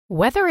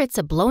Whether it's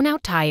a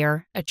blown-out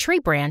tire, a tree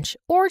branch,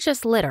 or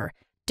just litter,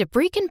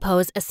 debris can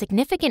pose a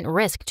significant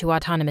risk to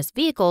autonomous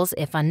vehicles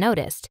if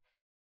unnoticed.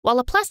 While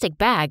a plastic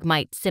bag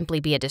might simply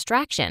be a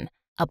distraction,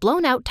 a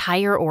blown-out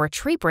tire or a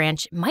tree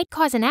branch might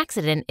cause an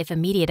accident if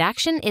immediate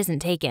action isn't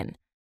taken.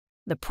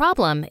 The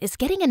problem is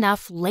getting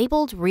enough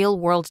labeled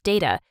real-world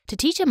data to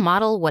teach a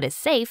model what is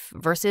safe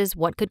versus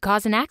what could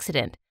cause an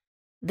accident.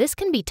 This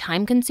can be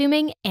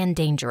time-consuming and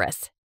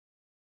dangerous.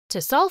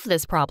 To solve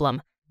this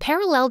problem,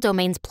 Parallel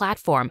Domain's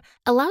platform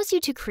allows you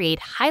to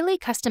create highly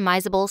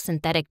customizable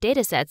synthetic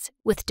datasets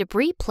with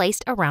debris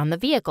placed around the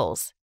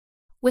vehicles.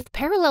 With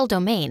Parallel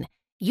Domain,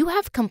 you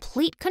have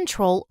complete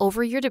control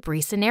over your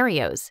debris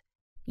scenarios.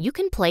 You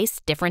can place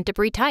different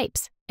debris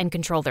types and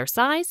control their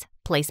size,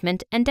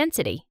 placement, and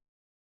density.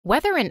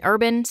 Whether in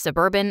urban,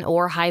 suburban,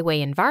 or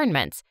highway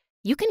environments,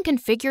 you can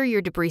configure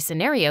your debris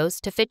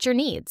scenarios to fit your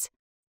needs.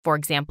 For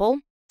example,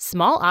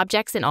 small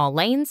objects in all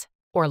lanes,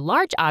 or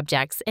large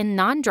objects in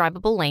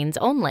non-drivable lanes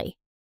only.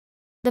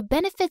 The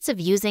benefits of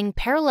using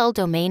Parallel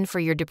Domain for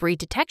your debris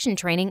detection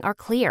training are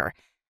clear.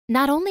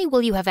 Not only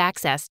will you have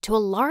access to a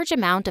large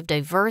amount of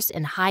diverse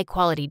and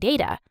high-quality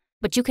data,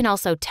 but you can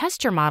also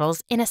test your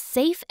models in a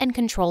safe and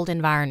controlled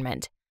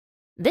environment.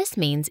 This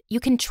means you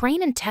can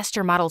train and test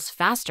your models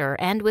faster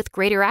and with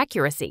greater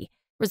accuracy,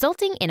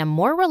 resulting in a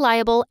more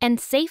reliable and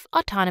safe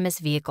autonomous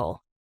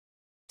vehicle.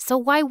 So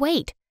why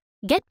wait?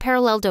 Get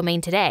Parallel Domain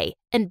today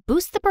and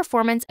boost the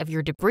performance of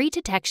your debris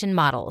detection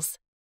models.